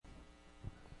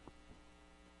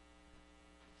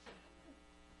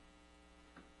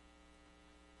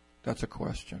That's a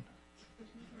question.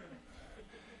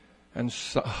 And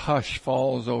hush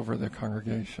falls over the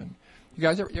congregation. You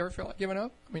guys ever feel like giving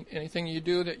up? I mean, anything you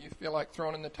do that you feel like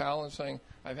throwing in the towel and saying,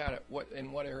 I've had it.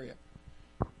 In what area?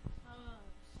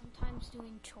 Sometimes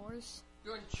doing chores.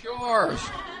 Doing chores.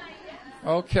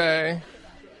 Okay.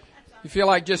 You feel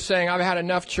like just saying, I've had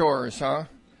enough chores, huh?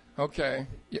 Okay.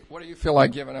 What do you feel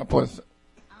like giving up with?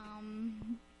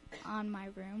 On my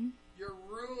room. Your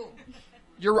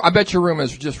room. I bet your room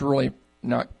is just really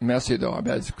not messy, though. I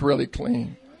bet it's really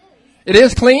clean. It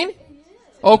is clean?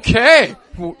 Okay.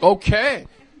 Okay.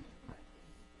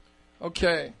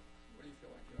 Okay. What do you feel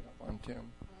like giving up on, Tim?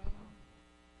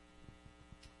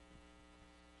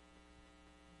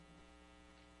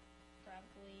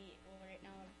 Probably, right now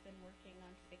I've been working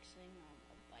on fixing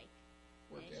a bike.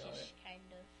 Working on it. Kind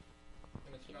of.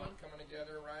 And it's not coming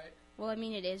together, right? Well, I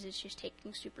mean, it is. It's just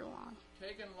taking super long.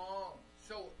 Taking long.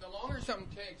 So the longer something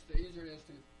takes, the easier it is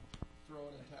to throw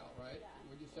in the towel, right? Yeah.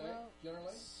 Would you say, Well,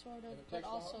 generally? Sort of, If it but takes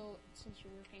also, since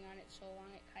you're working on it so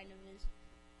long, it kind of is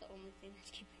the only thing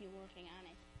that's keeping you working on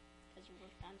it. Because you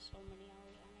worked on so many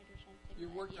hours on it or something. You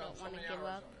worked on so many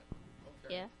hours on it.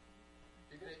 Okay. Yeah.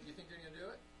 You think you're going to do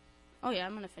it? Oh, yeah,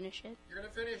 I'm going to finish it. You're going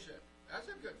to finish it. That's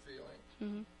a good feeling.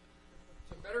 Mm-hmm.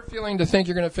 It's a better feeling to think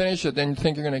you're going to finish it than to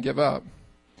think you're going to give up.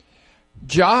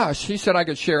 Josh, he said I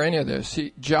could share any of this.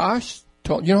 Josh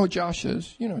told, you know who Josh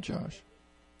is? You know Josh.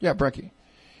 Yeah, Brecky.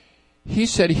 He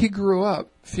said he grew up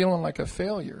feeling like a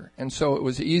failure, and so it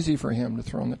was easy for him to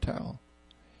throw in the towel.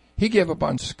 He gave up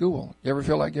on school. You ever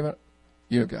feel like giving up?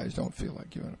 You guys don't feel like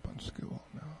giving up on school,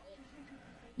 no.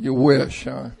 You wish,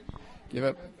 huh? Give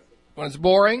up. When it's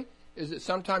boring, is it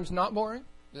sometimes not boring?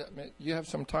 You have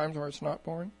some times where it's not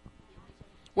boring?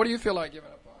 What do you feel like giving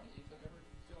up on? Ethan, ever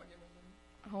feel like giving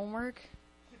up on? Homework.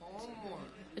 Homework.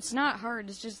 It's not hard.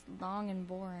 It's just long and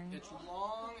boring. It's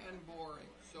long and boring,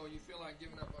 so you feel like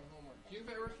giving up on homework. Do you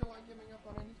ever feel like giving up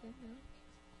on anything?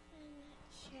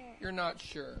 Sure. You're not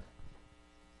sure.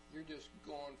 You're just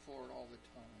going for it all the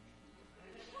time.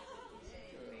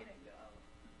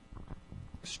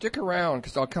 Stick around,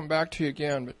 because I'll come back to you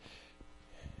again. But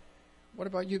what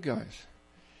about you guys?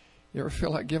 You ever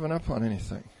feel like giving up on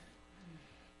anything?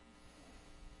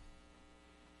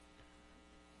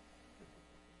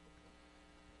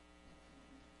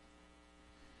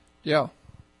 Yeah.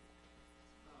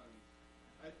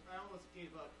 I almost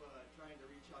gave up trying to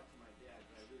reach out to my dad,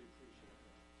 but I really appreciate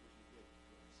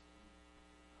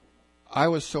that. I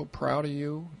was so proud of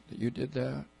you that you did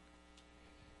that.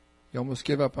 You almost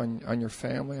give up on your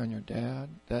family, on your dad.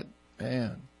 That,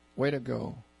 man, way to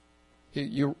go.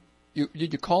 Did you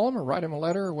call him or write him a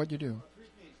letter, or what'd you do? A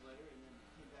 3-page letter, and then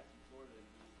came back from Florida and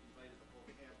he invited the whole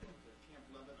camp up to Camp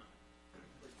Lebanon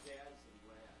for dads and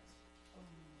lads.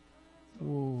 So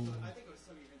I think it was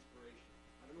some of your inspiration.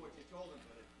 I don't know what you told him,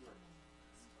 but it worked.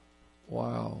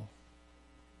 Wow.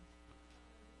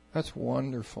 That's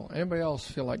wonderful. Anybody else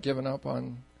feel like giving up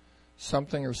on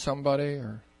something or somebody?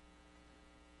 Or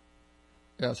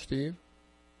yeah, Steve?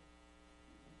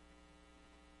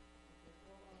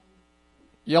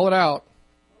 Yell it out.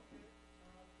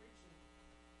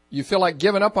 You feel like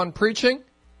giving up on preaching?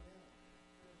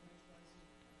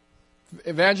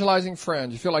 Evangelizing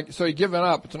friends. You feel like, so you're giving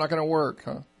up. It's not going to work,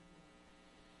 huh?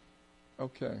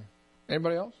 Okay.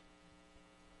 Anybody else?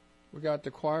 We got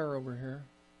the choir over here.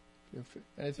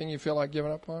 Anything you feel like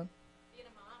giving up on? Being a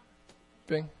mom.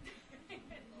 Bing.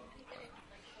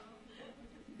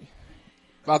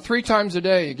 About 3 times a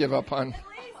day you give up on.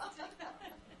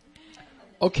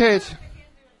 Okay.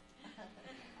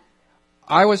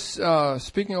 I was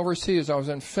speaking overseas. I was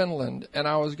in Finland, and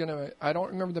I don't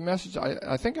remember the message.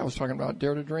 I think I was talking about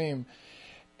Dare to Dream.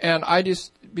 And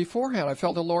beforehand, I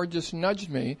felt the Lord just nudged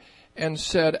me and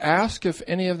said, ask if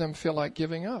any of them feel like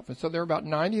giving up. And so there were about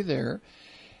 90 there.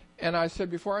 And I said,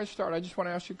 before I start, I just want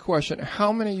to ask you a question.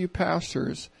 How many of you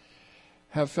pastors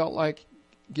have felt like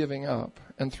giving up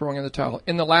and throwing in the towel?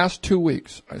 In the last 2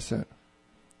 weeks, I said.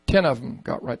 10 of them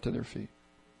got right to their feet.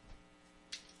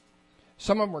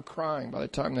 Some of them were crying by the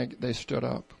time they stood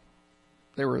up.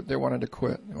 They wanted to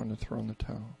quit. They wanted to throw in the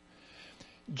towel.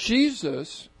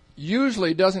 Jesus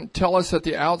usually doesn't tell us at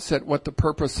the outset what the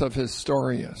purpose of his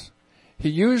story is. He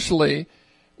usually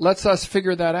lets us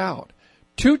figure that out.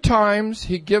 2 times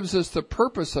he gives us the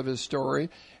purpose of his story,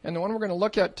 and the one we're going to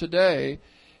look at today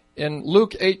in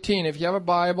Luke 18. If you have a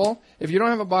Bible, if you don't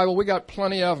have a Bible, we got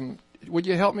plenty of them. Would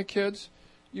you help me, kids?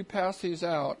 You pass these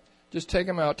out. Just take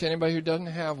them out to anybody who doesn't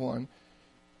have one.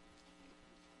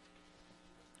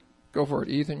 Go for it,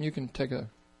 Ethan. You can take a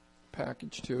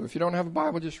package too. If you don't have a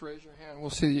Bible, just raise your hand. We'll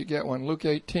see that you get one. Luke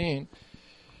 18.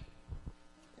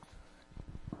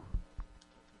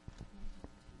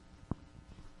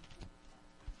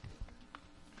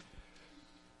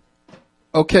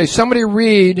 Okay, somebody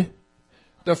read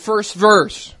the first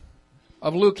verse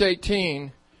of Luke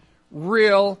 18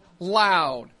 real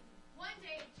loud. One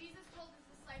day, Jesus told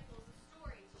his disciples a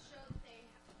story to show that they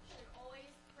should always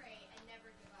pray and never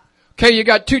give up. Okay, you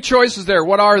got two choices there.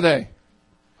 What are they?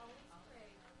 Always pray.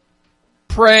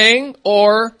 Praying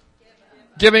or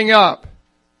giving up.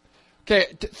 Okay,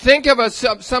 think of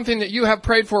something that you have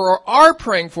prayed for or are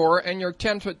praying for and you're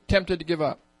tempted to give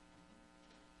up.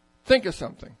 Think of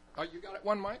something. Oh, you got it,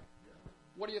 one, Mike?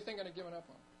 What are you thinking of giving up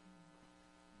on?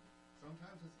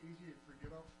 Sometimes it's easy to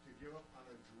give up on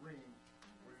a dream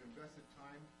where you invested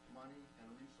time, money, and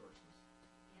resources.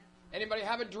 Anybody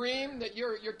have a dream that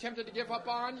you're tempted to give up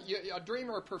on? A dream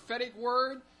or a prophetic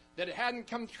word that it hadn't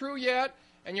come true yet,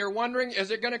 and you're wondering, is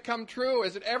it going to come true?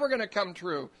 Is it ever going to come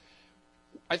true?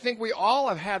 I think we all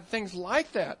have had things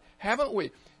like that, haven't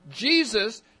we?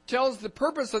 Jesus tells the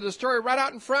purpose of the story right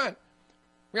out in front.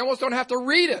 We almost don't have to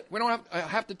read it. We don't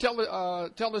have to tell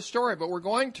the story, but we're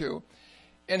going to.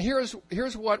 And here's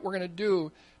what we're going to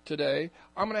do today.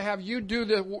 I'm going to have you do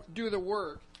the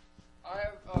work. I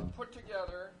have put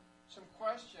together some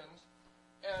questions,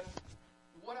 and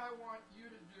what I want you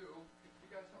to do.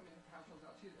 You guys help me pass those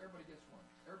out. See, everybody gets one.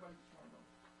 Everybody gets one of them.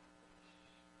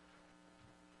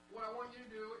 What I want you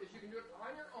to do is you can do it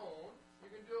on your own.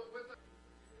 You can do it with a...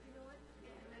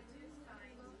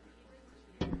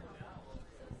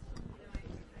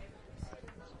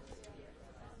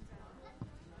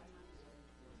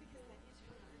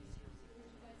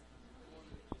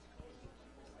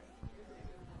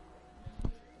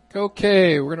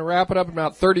 Okay, we're going to wrap it up in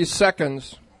about 30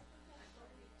 seconds.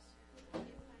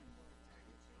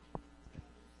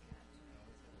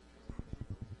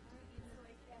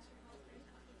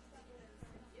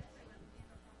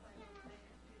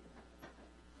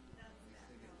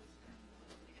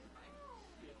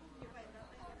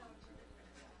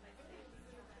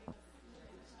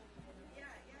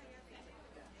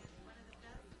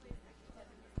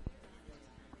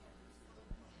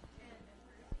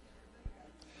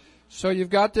 So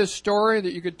you've got this story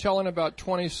that you could tell in about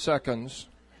 20 seconds.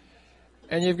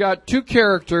 And you've got two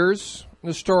characters in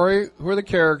the story. Who are the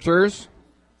characters?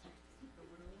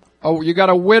 Oh, you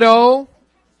got a widow.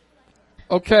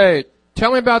 Okay,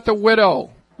 tell me about the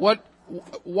widow.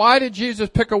 Why did Jesus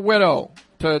pick a widow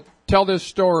to tell this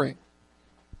story?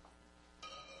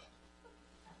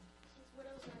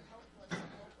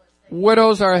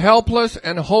 Widows are helpless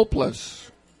and hopeless.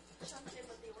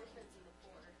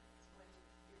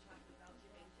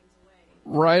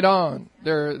 Right on.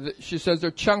 She says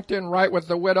they're chunked in right with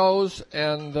the widows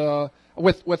and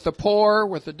with the poor,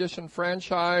 with the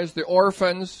disenfranchised, the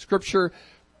orphans. Scripture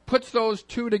puts those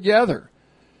two together.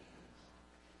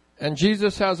 And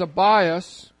Jesus has a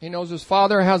bias. He knows his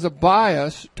Father has a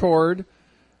bias toward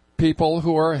people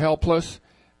who are helpless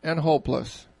and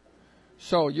hopeless.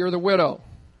 So you're the widow.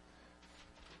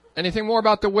 Anything more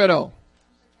about the widow?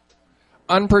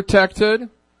 Unprotected.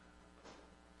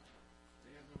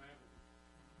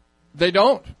 They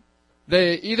don't.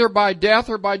 They either by death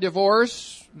or by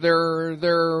divorce, they're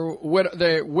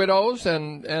widows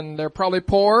and they're probably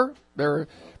poor. They're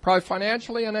probably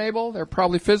financially unable. They're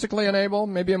probably physically unable,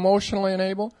 maybe emotionally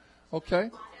unable. Okay.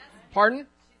 Pardon?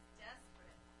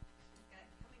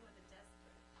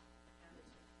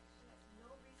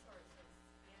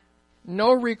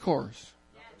 No recourse.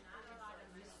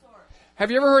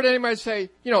 Have you ever heard anybody say,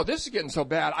 this is getting so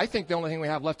bad, I think the only thing we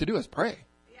have left to do is pray?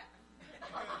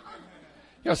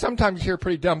 Sometimes you hear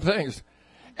pretty dumb things.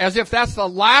 As if that's the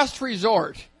last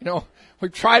resort.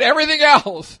 We've tried everything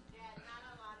else.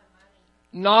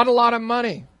 Not a lot of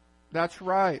money. That's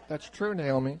right. That's true,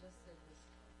 Naomi.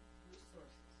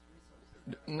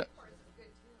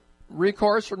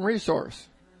 Recourse and resource.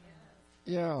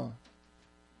 Yeah.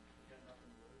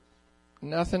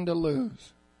 Nothing to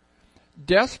lose.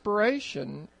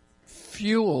 Desperation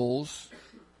fuels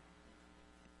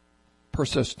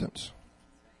persistence.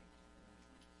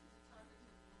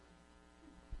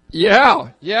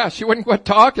 Yeah, she wouldn't quit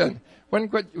talking.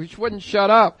 She wouldn't shut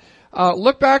up.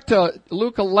 Look back to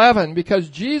Luke 11 because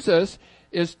Jesus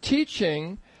is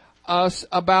teaching us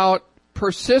about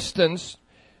persistence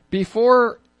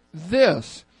before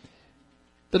this.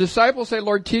 The disciples say,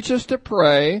 Lord, teach us to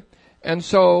pray. And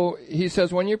so he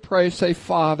says, when you pray, say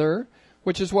Father,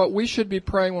 which is what we should be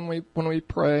praying when we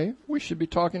pray. We should be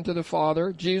talking to the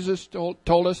Father. Jesus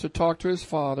told us to talk to his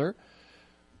Father.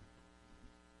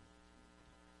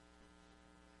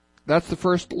 That's the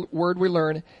first word we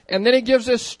learn. And then he gives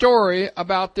this story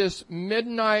about this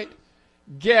midnight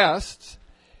guest.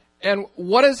 And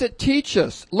what does it teach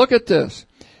us? Look at this.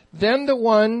 Then the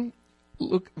one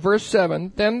Look, verse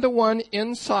 7, then the one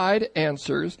inside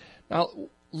answers. Now,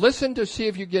 listen to see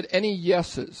if you get any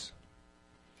yeses.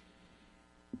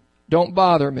 Don't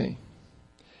bother me.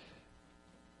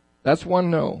 That's one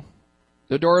no.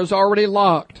 The door is already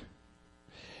locked.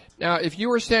 Now, if you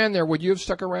were standing there, would you have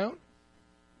stuck around?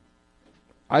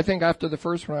 I think after the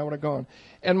first one, I would have gone.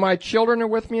 And my children are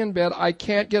with me in bed. I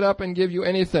can't get up and give you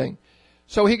anything.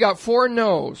 So he got 4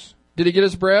 no's. Did he get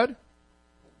his bread?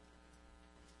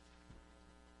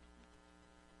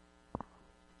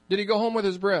 Did he go home with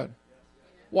his bread?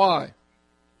 Why?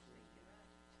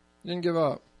 He didn't give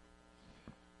up.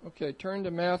 Okay, turn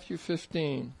to Matthew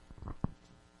 15.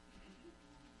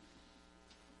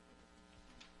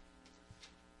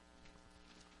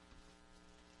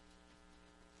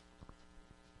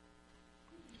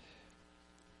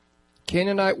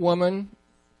 Canaanite woman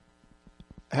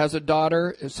has a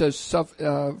daughter. It says,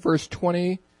 verse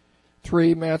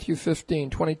 23, Matthew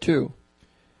 15:22.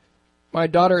 My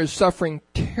daughter is suffering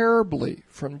terribly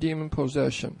from demon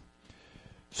possession.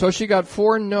 So she got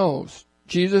 4 no's.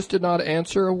 Jesus did not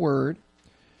answer a word.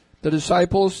 The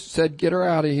disciples said, get her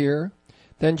out of here.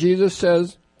 Then Jesus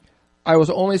says, I was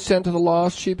only sent to the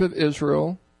lost sheep of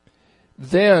Israel.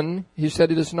 Then he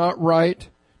said, it is not right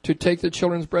to take the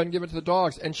children's bread and give it to the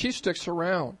dogs. And she sticks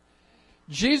around.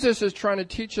 Jesus is trying to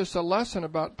teach us a lesson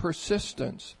about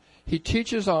persistence. He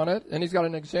teaches on it, and he's got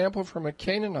an example from a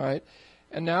Canaanite.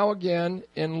 And now again,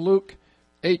 in Luke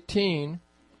 18,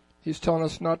 he's telling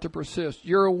us not to persist.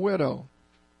 You're a widow.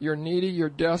 You're needy. You're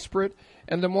desperate.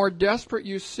 And the more desperate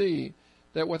you see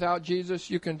that without Jesus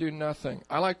you can do nothing.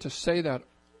 I like to say that.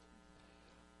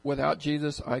 Without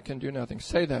Jesus, I can do nothing.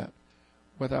 Say that.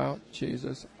 Without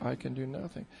Jesus, I can do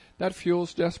nothing. That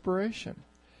fuels desperation.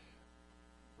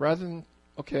 Rather than,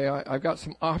 okay, I've got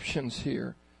some options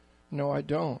here. No, I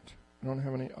don't. I don't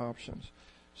have any options.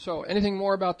 So, anything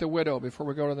more about the widow before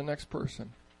we go to the next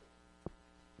person?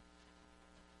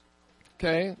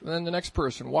 Okay, then the next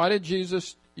person. Why did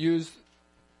Jesus use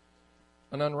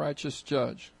an unrighteous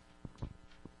judge?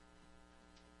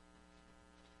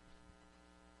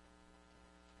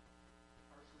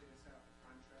 Partially to set up a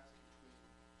contrast between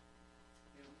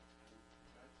him and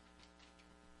the judge.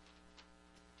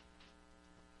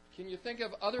 Can you think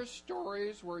of other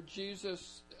stories where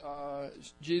Jesus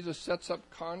sets up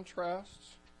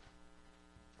contrasts?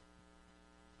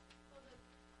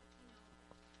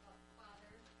 Well,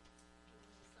 father, when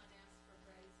the son asks for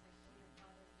bread, he's like, "Oh, your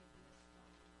father gave you a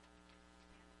stone."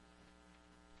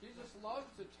 Jesus loves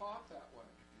to talk that way.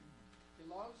 He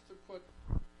loves to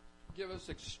give us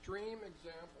extreme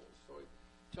examples. So he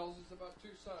tells us about 2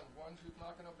 sons. One who's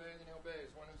not going to obey and he obeys.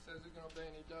 One who says he's going to obey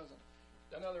and he doesn't.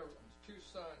 Another 2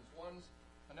 sons. One's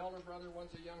an elder brother,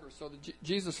 one's a younger. So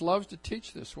Jesus loves to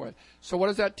teach this way. So what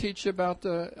does that teach about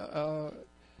the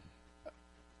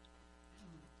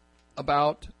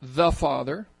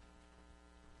Father?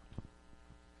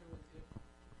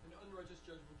 An unrighteous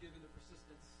judge will give you the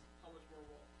persistence. How much more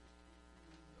will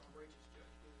a righteous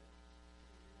judge do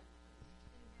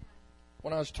that?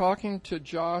 When I was talking to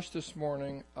Josh this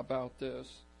morning about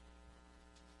this,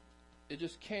 it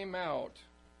just came out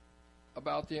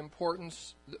about the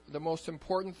importance, the most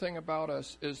important thing about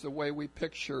us is the way we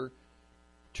picture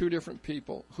 2 different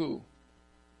people. Who?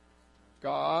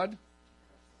 God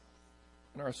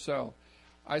and ourselves.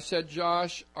 I said,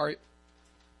 Josh,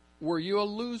 were you a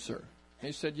loser? And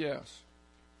he said, yes.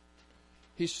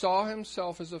 He saw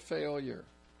himself as a failure.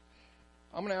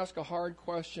 I'm going to ask a hard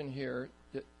question here.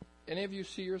 Did any of you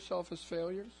see yourself as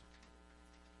failures?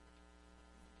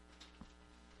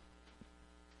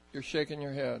 You're shaking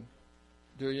your head.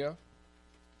 Do you?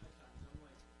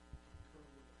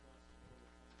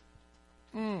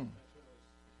 Really?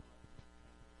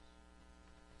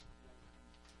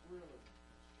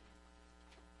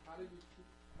 How do we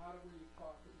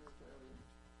talk with your failure?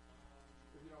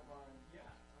 If you don't mind. Yeah,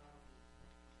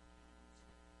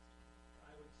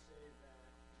 I would say that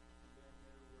when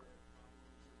there were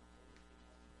problems in my life and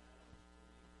all that, I was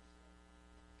pretty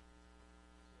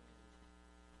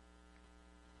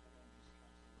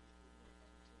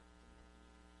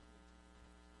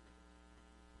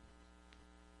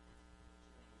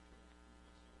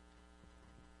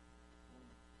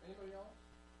Anybody else?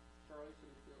 Charlie, so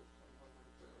you feel somewhat like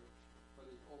a failure, but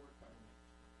he's overcoming it.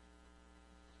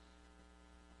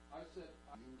 I said,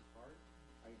 You heart,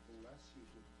 I bless you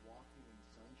with walking in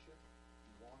sonship,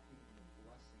 walking in the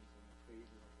blessings and the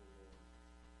favor of the Lord.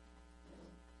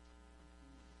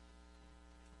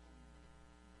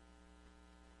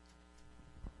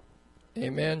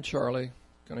 Amen, Charlie.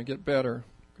 Going to get better.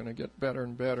 Going to get better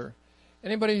and better.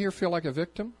 Anybody here feel like a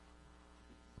victim?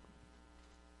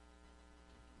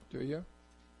 Do you?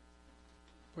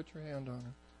 put your hand on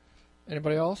her.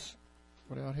 Anybody else?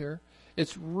 What out here?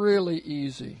 It's really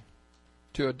easy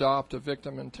to adopt a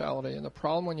victim mentality. And the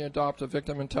problem when you adopt a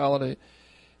victim mentality,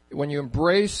 when you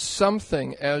embrace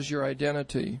something as your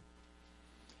identity,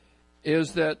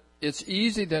 is that it's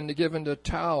easy then to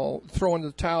throw in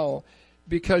the towel,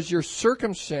 because your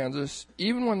circumstances,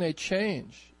 even when they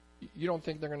change, you don't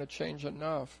think they're going to change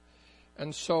enough.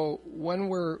 And so when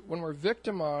we're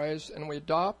victimized and we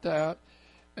adopt that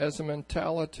as a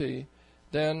mentality,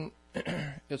 then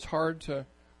it's hard to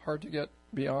get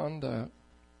beyond that.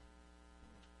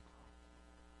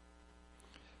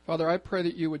 Father, I pray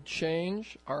that you would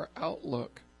change our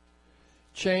outlook.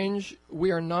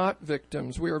 We are not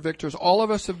victims. We are victors. All of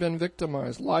us have been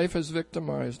victimized. Life has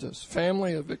victimized us.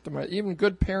 Family has victimized. Even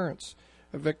good parents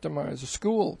have victimized.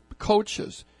 School,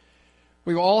 coaches.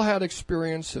 We've all had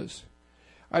experiences.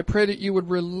 I pray that you would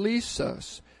release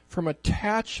us from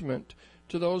attachment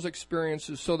to those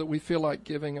experiences so that we feel like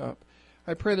giving up.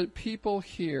 I pray that people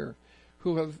here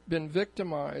who have been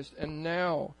victimized and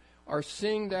now are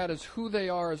seeing that as who they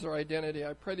are, as their identity,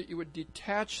 I pray that you would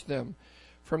detach them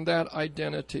from that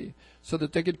identity so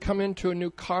that they could come into a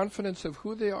new confidence of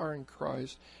who they are in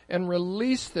Christ and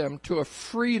release them to a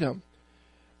freedom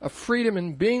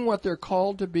in being what they're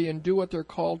called to be and do what they're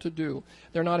called to do.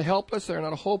 They're not helpless. They're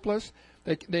not hopeless.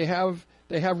 They have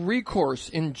recourse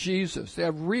in Jesus. They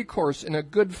have recourse in a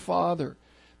good Father.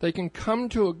 They can come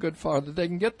to a good Father. They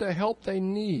can get the help they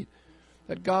need.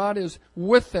 That God is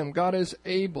with them. God is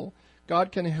able.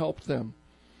 God can help them.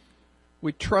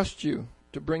 We trust you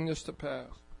to bring this to pass.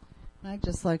 I'd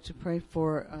just like to pray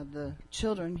for the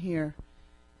children here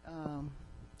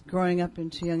growing up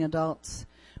into young adults.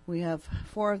 We have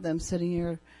 4 of them sitting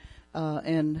here,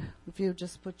 and if you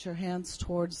just put your hands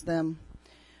towards them.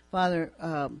 Father,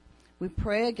 we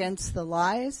pray against the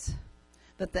lies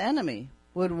that the enemy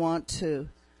would want to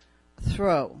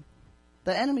throw.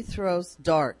 The enemy throws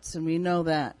darts, and we know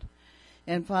that.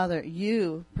 And Father,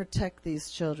 you protect these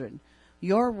children.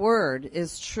 Your word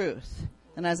is truth.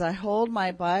 And as I hold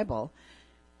my Bible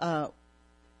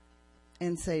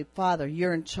and say, Father,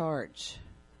 you're in charge.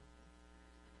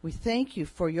 We thank you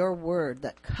for your word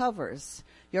that covers,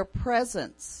 your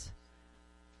presence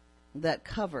that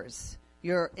covers,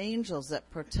 your angels that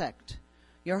protect,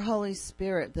 your Holy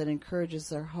Spirit that encourages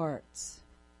their hearts.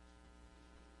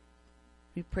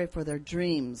 We pray for their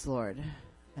dreams, Lord,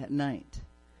 at night,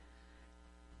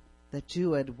 that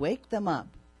you would wake them up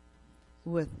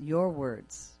with your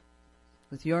words,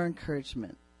 with your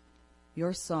encouragement,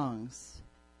 your songs.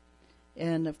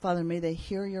 And Father, may they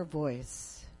hear your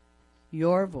voice.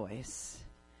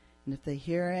 And if they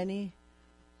hear any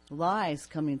lies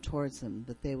coming towards them,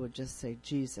 that they would just say,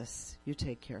 Jesus, you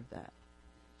take care of that.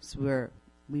 So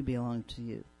we belong to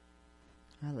you.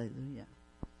 Hallelujah.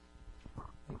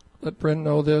 Let Bryn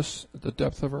know this, at the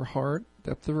depth of her heart,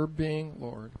 depth of her being,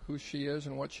 Lord, who she is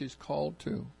and what she's called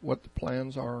to, what the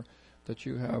plans are that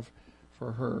you have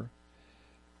for her.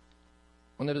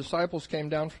 When the disciples came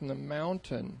down from the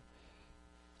mountain,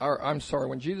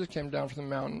 when Jesus came down from the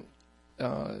mountain,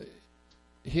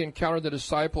 he encountered the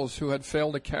disciples who had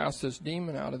failed to cast this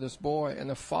demon out of this boy, and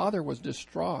the father was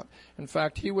distraught. In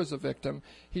fact, he was a victim.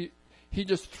 He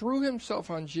just threw himself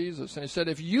on Jesus, and he said,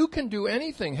 if you can do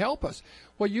anything, help us.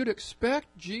 Well, you'd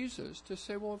expect Jesus to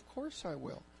say, well, of course I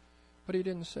will. But he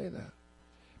didn't say that.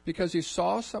 Because he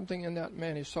saw something in that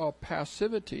man. He saw a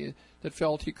passivity that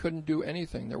felt he couldn't do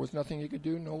anything. There was nothing he could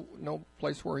do, no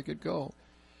place where he could go.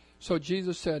 So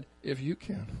Jesus said, if you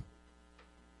can.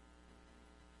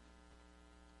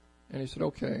 And he said,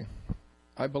 okay,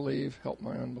 I believe, help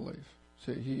my unbelief.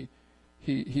 See,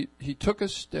 he took a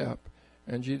step,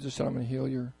 and Jesus said, I'm going to heal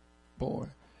your boy.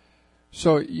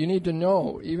 So you need to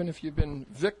know, even if you've been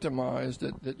victimized,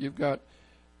 that you've got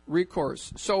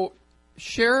recourse. So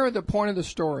share the point of the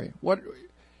story.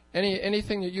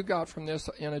 Anything that you got from this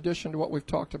in addition to what we've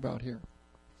talked about here?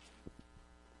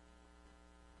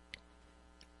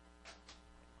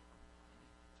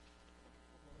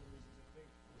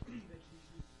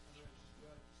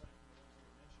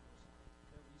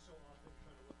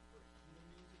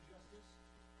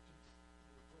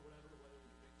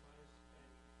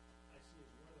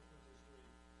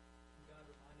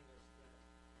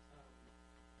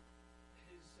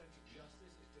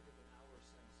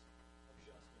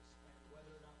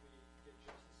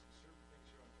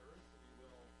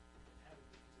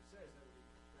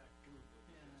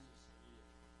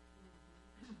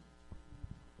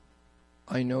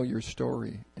 I know your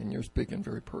story, and you're speaking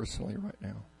very personally right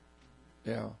now.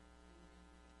 Yeah.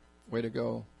 Way to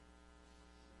go.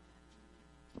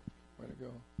 Way to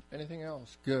go. Anything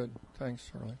else? Good. Thanks,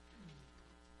 Charlie.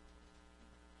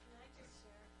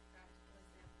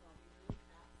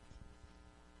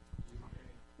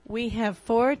 We have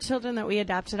 4 children that we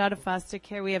adopted out of foster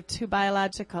care. We have 2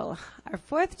 biological. Our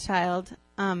 4th child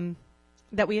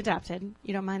that we adopted,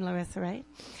 you don't mind Larissa, right?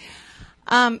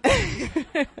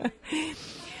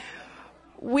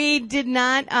 We did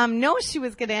not know she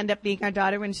was going to end up being our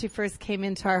daughter when she first came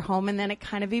into our home, and then it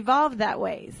kind of evolved that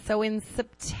way. So in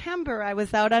September, I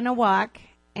was out on a walk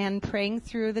and praying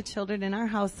through the children in our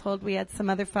household. We had some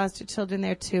other foster children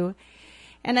there too.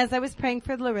 And as I was praying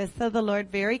for Larissa, the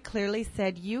Lord very clearly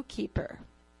said, "You keep her."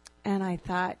 And I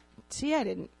thought, gee, I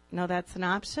didn't know that's an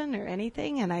option or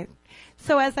anything.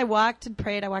 So as I walked and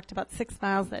prayed, I walked about 6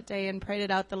 miles that day and prayed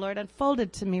it out. The Lord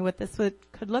unfolded to me what this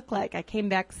could look like. I came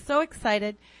back so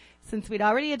excited. Since we'd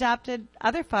already adopted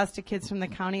other foster kids from the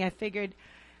county, I figured,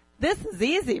 this is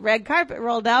easy. Red carpet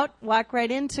rolled out, walk right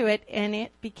into it, and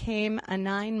it became a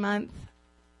 9-month,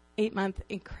 8-month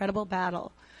incredible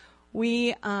battle.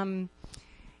 We,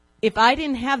 if I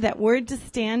didn't have that word to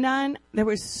stand on, there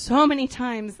were so many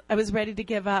times I was ready to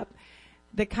give up.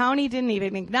 The county didn't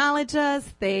even acknowledge us.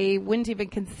 They wouldn't even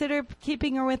consider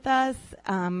keeping her with us.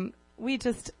 We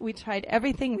tried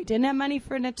everything. We didn't have money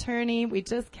for an attorney. We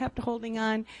just kept holding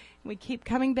on. We keep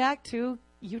coming back to,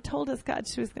 you told us, God,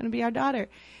 she was going to be our daughter.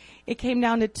 It came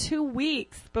down to 2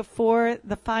 weeks before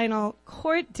the final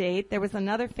court date. There was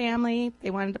another family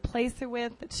they wanted to place her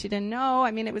with that she didn't know.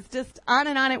 I mean, it was just on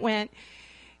and on it went.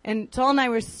 And Joel and I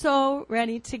were so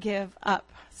ready to give up.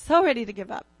 So ready to give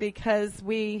up because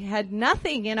we had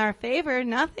nothing in our favor,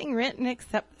 nothing written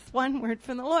except this one word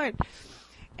from the Lord.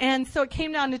 And so it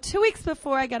came down to 2 weeks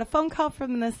before I got a phone call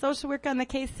from the social worker on the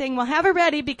case saying, "Well, have her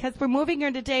ready because we're moving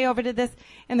her today over to this."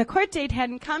 And the court date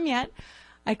hadn't come yet.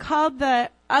 I called the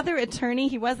other attorney.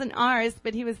 He wasn't ours,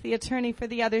 but he was the attorney for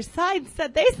the other side.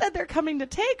 They said they're coming to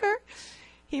take her.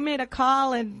 He made a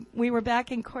call and we were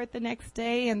back in court the next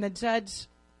day and the judge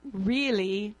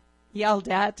really yelled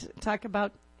at, talk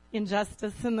about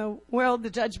injustice in the world.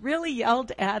 The judge really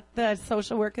yelled at the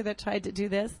social worker that tried to do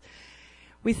this.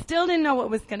 We still didn't know what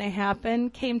was going to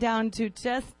happen. Came down to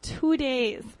just 2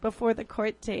 days before the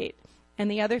court date.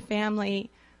 And the other family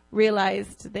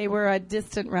realized they were a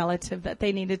distant relative that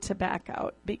they needed to back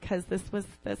out because this was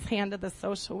this hand of the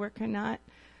social worker, not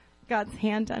God's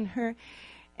hand on her.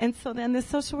 And so then the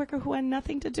social worker, who had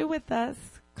nothing to do with us,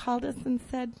 called us and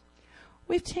said,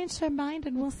 "We've changed our mind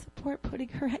and we'll support putting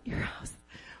her at your house."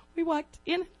 We walked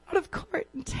in and out of court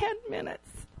in 10 minutes,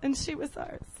 and she was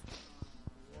ours.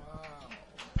 Wow.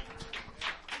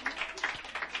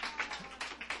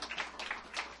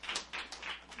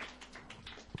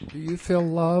 Do you feel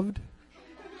loved?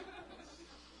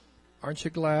 Aren't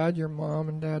you glad your mom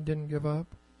and dad didn't give up?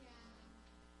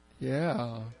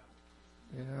 Yeah.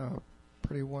 Yeah.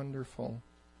 Pretty wonderful.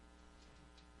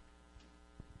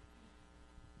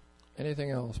 Anything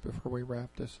else before we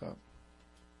wrap this up?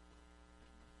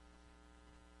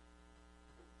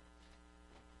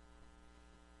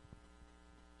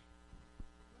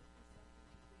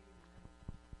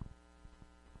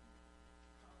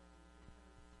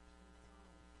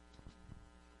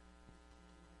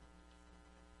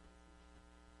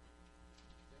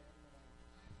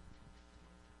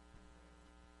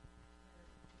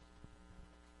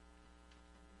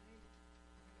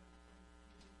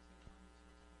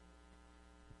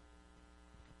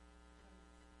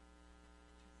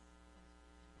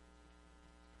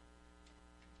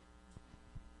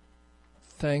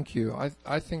 Thank you.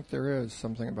 I think there is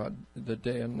something about the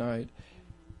day and night.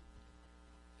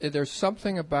 There's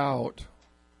something about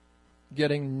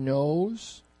getting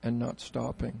no's and not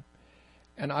stopping.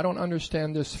 And I don't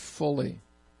understand this fully.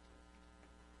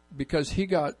 Because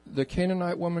the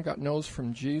Canaanite woman got no's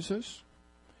from Jesus.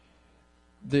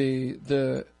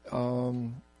 The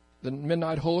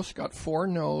midnight host got 4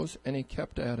 no's and he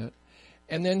kept at it.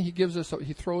 And then he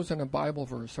throws in a Bible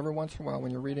verse. Every once in a while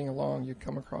when you're reading along, you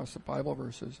come across the Bible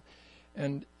verses.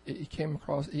 And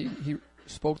he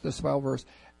spoke this Bible verse,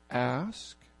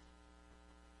 "Ask,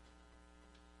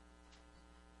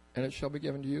 and it shall be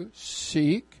given to you.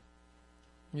 Seek,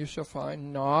 and you shall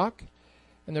find. Knock,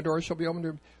 and the door shall be opened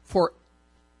to you. For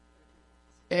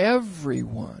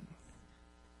everyone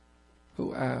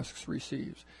who asks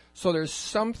receives." So there's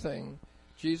something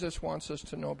Jesus wants us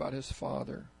to know about his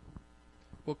Father.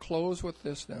 We'll close with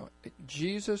this now.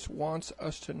 Jesus wants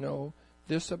us to know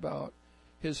this about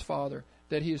his Father,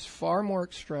 that he is far more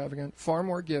extravagant, far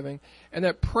more giving, and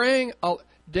that praying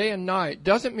day and night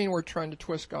doesn't mean we're trying to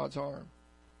twist God's arm.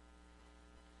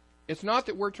 It's not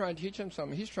that we're trying to teach him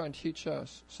something. He's trying to teach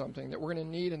us something that we're going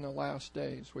to need in the last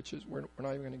days, which is we're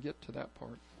not even going to get to that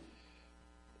part.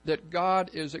 That God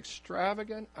is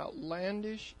extravagant,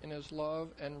 outlandish in his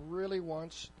love, and really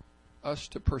wants us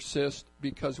to persist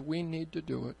because we need to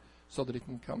do it so that He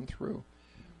can come through.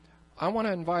 I want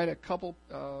to invite a couple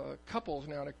couples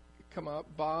now to come up.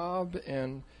 Bob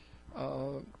and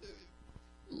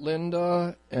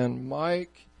Linda and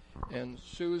Mike and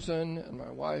Susan and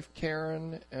my wife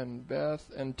Karen and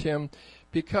Beth and Tim,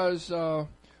 because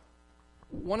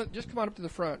just come on up to the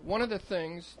front. One of the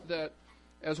things that,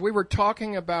 as we were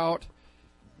talking about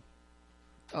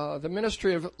the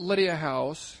ministry of Lydia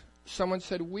House, someone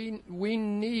said we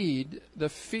need the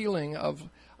feeling of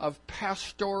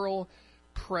pastoral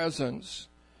presence,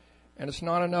 and it's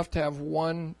not enough to have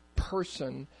one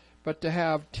person, but to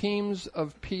have teams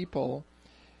of people.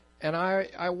 And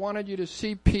I wanted you to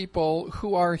see people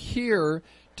who are here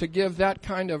to give that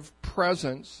kind of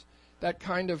presence, that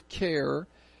kind of care.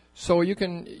 So you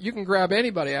can grab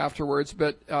anybody afterwards,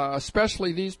 but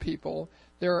especially these people.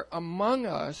 They're among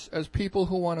us as people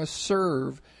who want to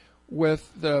serve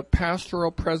with the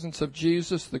pastoral presence of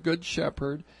Jesus, the Good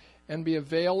Shepherd, and be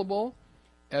available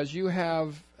as you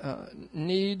have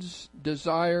needs,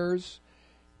 desires,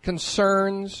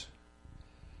 concerns,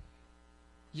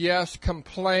 yes,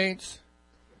 complaints.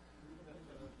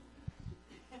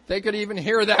 They could even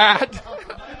hear that.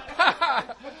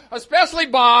 Especially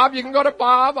Bob. You can go to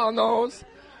Bob on those.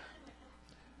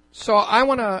 So I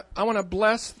want to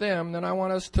bless them, then I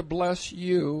want us to bless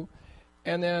you,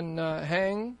 and then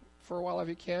hang for a while if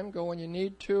you can. Go when you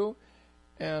need to,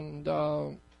 and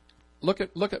look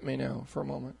at me now for a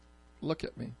moment. Look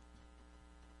at me.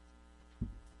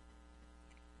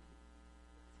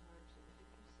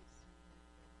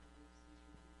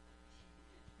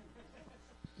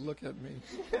 Look at me.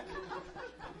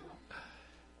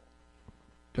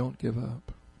 Don't give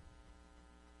up.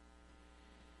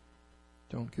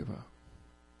 Don't give up.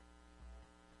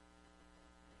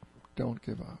 Don't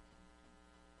give up.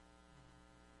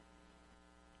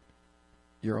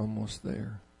 You're almost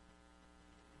there.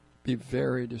 Be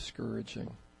very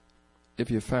discouraging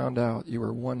if you found out you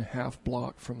were 1/2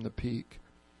 block from the peak.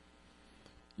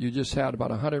 You just had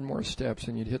about 100 more steps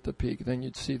and you'd hit the peak. Then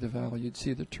you'd see the valley. You'd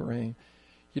see the terrain.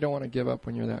 You don't want to give up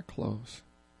when you're that close.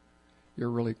 You're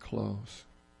really close.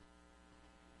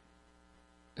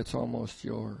 It's almost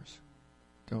yours.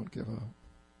 Don't give up.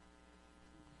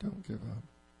 Don't give up.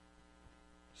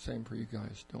 Same for you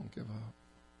guys. Don't give up.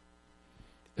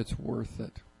 It's worth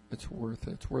it. It's worth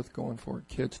it. It's worth going for.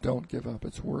 Kids, don't give up.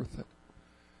 It's worth it.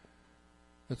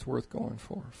 It's worth going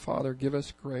for. Father, give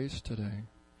us grace today.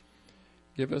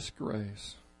 Give us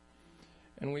grace.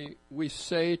 And we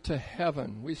say to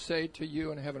heaven, we say to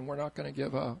you in heaven, we're not going to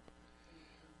give up.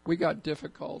 We got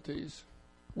difficulties.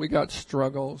 We got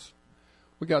struggles.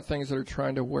 We got things that are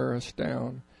trying to wear us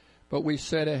down. But we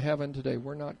say to heaven today,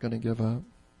 we're not going to give up.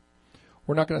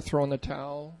 We're not going to throw in the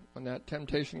towel when that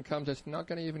temptation comes. It's not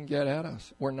going to even get at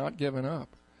us. We're not giving up.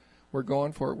 We're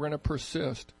going for it. We're going to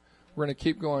persist. We're going to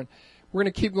keep going. We're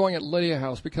going to keep going at Lydia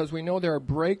House because we know there are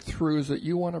breakthroughs that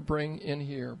you want to bring in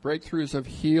here. Breakthroughs of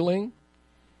healing.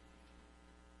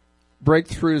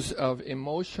 Breakthroughs of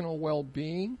emotional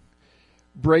well-being.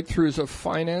 Breakthroughs of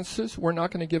finances. We're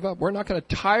not going to give up. We're not going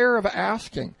to tire of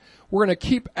asking. We're going to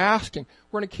keep asking.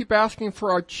 We're going to keep asking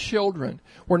for our children.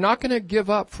 We're not going to give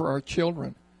up for our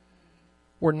children.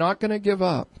 We're not going to give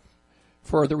up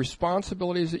for the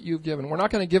responsibilities that you've given. We're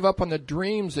not going to give up on the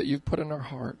dreams that you've put in our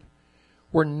heart.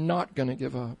 We're not going to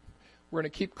give up. We're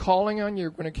going to keep calling on you.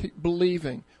 We're going to keep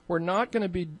believing. We're not going to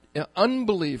be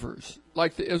unbelievers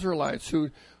like the Israelites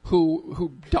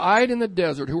who died in the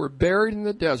desert, who were buried in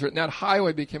the desert, and that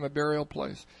highway became a burial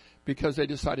place because they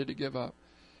decided to give up.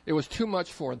 It was too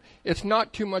much for them. It's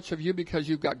not too much of you because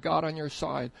you've got God on your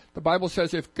side. The Bible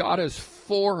says if God is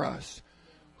for us,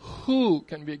 who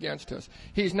can be against us?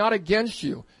 He's not against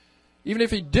you. Even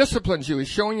if He disciplines you, He's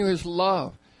showing you His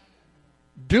love.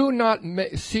 Do not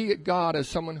see God as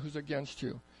someone who's against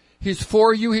you. He's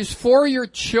for you. He's for your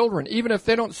children. Even if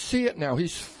they don't see it now,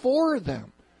 He's for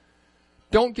them.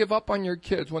 Don't give up on your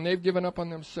kids when they've given up on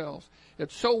themselves.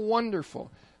 It's so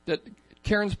wonderful that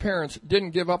Karen's parents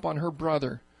didn't give up on her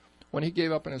brother when he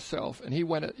gave up on himself, and he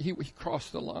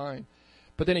crossed the line.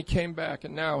 But then he came back,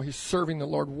 and now he's serving the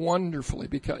Lord wonderfully.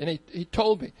 And he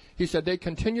told me, he said, they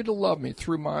continue to love me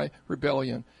through my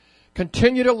rebellion.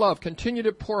 Continue to love, continue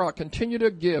to pour out, continue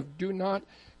to give. Do not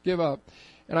give up.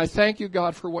 And I thank you,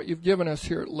 God, for what you've given us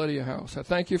here at Lydia House. I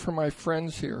thank you for my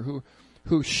friends here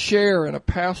who share in a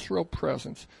pastoral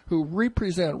presence, who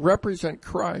represent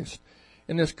Christ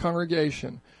in this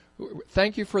congregation.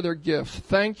 Thank you for their gifts.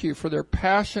 Thank you for their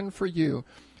passion for you.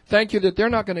 Thank you that they're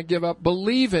not going to give up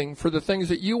believing for the things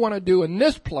that you want to do in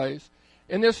this place,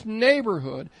 in this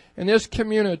neighborhood, in this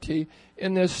community,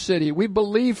 in this city. We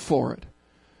believe for it.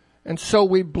 And so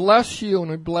we bless you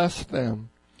and we bless them.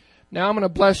 Now I'm going to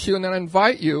bless you, and then I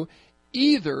invite you,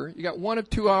 either, you got one of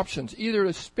two options, either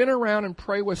to spin around and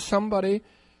pray with somebody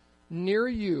near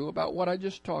you about what I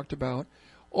just talked about,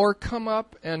 or come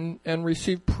up and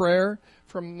receive prayer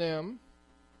from them.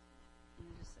 Let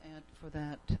me just add for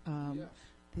that,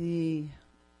 the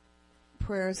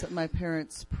prayers that my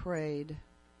parents prayed.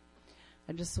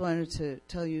 I just wanted to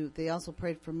tell you, they also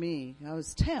prayed for me. I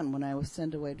was 10 when I was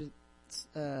sent away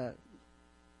to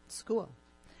school,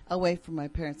 away from my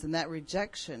parents. And that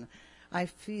rejection, I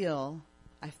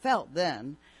felt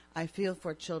then, I feel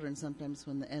for children sometimes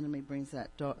when the enemy brings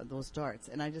those darts.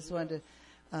 And I just wanted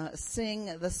to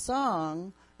sing the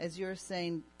song, as you're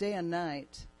saying, day and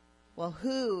night. Well,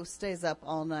 who stays up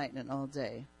all night and all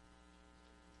day?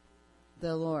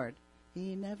 The Lord.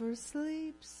 He never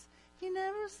sleeps. He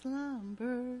never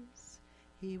slumbers.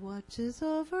 He watches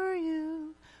over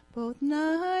you both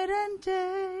night and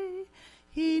day.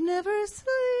 He never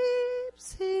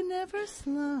sleeps. He never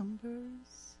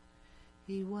slumbers.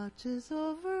 He watches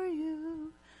over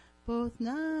you both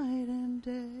night and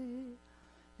day.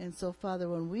 And so, Father,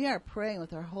 when we are praying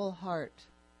with our whole heart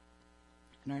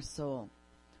and our soul,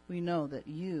 we know that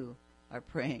you are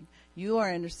praying. You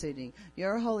are interceding.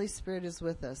 Your Holy Spirit is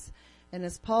with us. And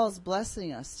as Paul is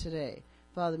blessing us today,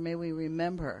 Father, may we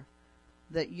remember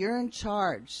that you're in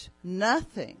charge.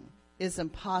 Nothing is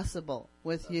impossible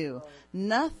with you.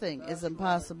 Nothing is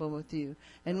impossible with you.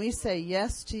 And we say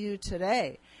yes to you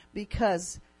today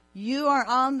because you are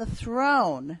on the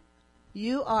throne.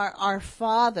 You are our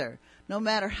Father. No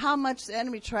matter how much the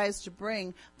enemy tries to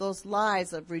bring those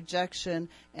lies of rejection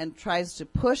and tries to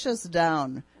push us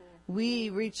down, we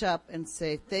reach up and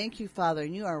say, thank you, Father,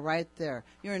 and you are right there.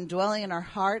 You're indwelling in our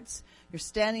hearts. You're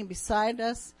standing beside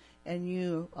us, and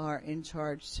you are in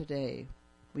charge today.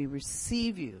 We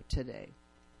receive you today.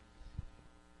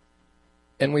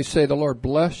 And we say, the Lord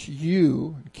bless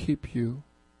you and keep you.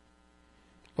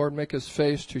 Lord, make his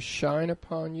face to shine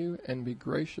upon you and be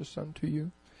gracious unto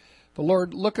you. The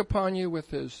Lord look upon you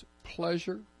with his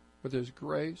pleasure, with his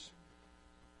grace,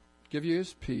 give you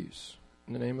his peace.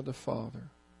 In the name of the Father,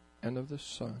 and of the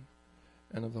Son,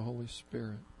 and of the Holy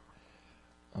Spirit.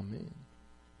 Amen.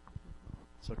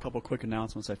 So a couple quick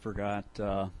announcements I forgot.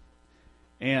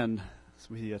 And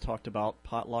we talked about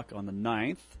potluck on the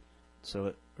 9th.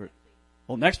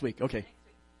 Next week. Okay.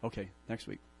 Okay, next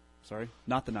week. Sorry,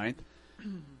 not the 9th.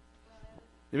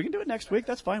 We can do it next week.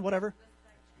 That's fine, whatever.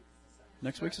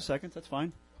 Next week's the 2nd. That's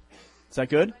fine. Is that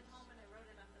good?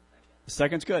 The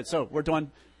 2nd's good. So we're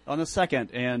doing on the 2nd.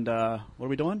 And what are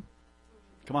we doing?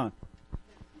 Come on.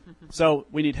 So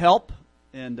we need help,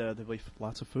 and there'll be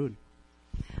lots of food.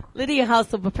 Lydia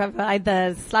House will provide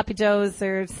the sloppy joes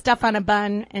or stuff on a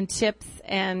bun and chips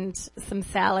and some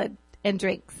salad and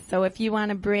drinks. So if you want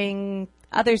to bring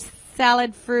other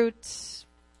salad, fruit,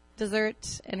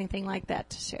 dessert, anything like that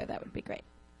to share, that would be great.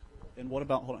 And what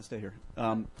about, hold on, stay here.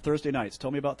 Thursday nights.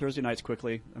 Tell me about Thursday nights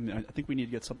quickly. I mean, I think we need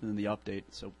to get something in the update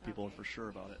so people are for sure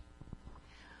about it.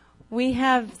 We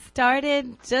have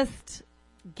started just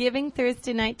giving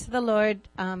Thursday night to the Lord.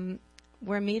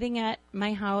 We're meeting at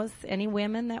my house. Any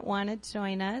women that want to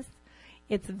join us,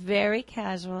 it's very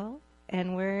casual,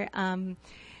 and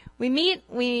we meet,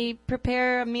 we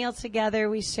prepare a meal together,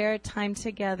 we share time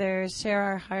together, share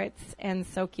our hearts, and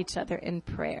soak each other in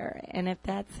prayer. And if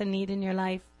that's a need in your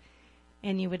life,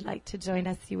 and you would like to join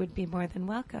us, you would be more than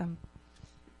welcome.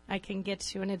 I can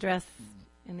get you an address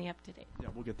in the up-to-date. Yeah,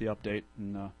 we'll get the update.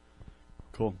 And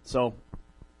cool. So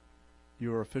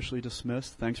you are officially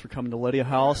dismissed. Thanks for coming to Lydia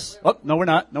House. Oh, no, we're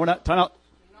not. No, we're not. Time out.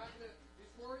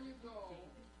 Before you go,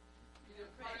 either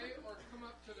pray or come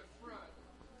up to the front.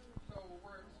 So we're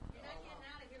You're not getting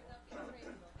out of here without being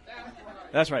prayed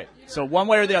for. that's right. That's right. So one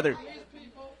way or the other. These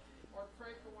people or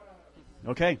pray for one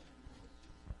another. Okay.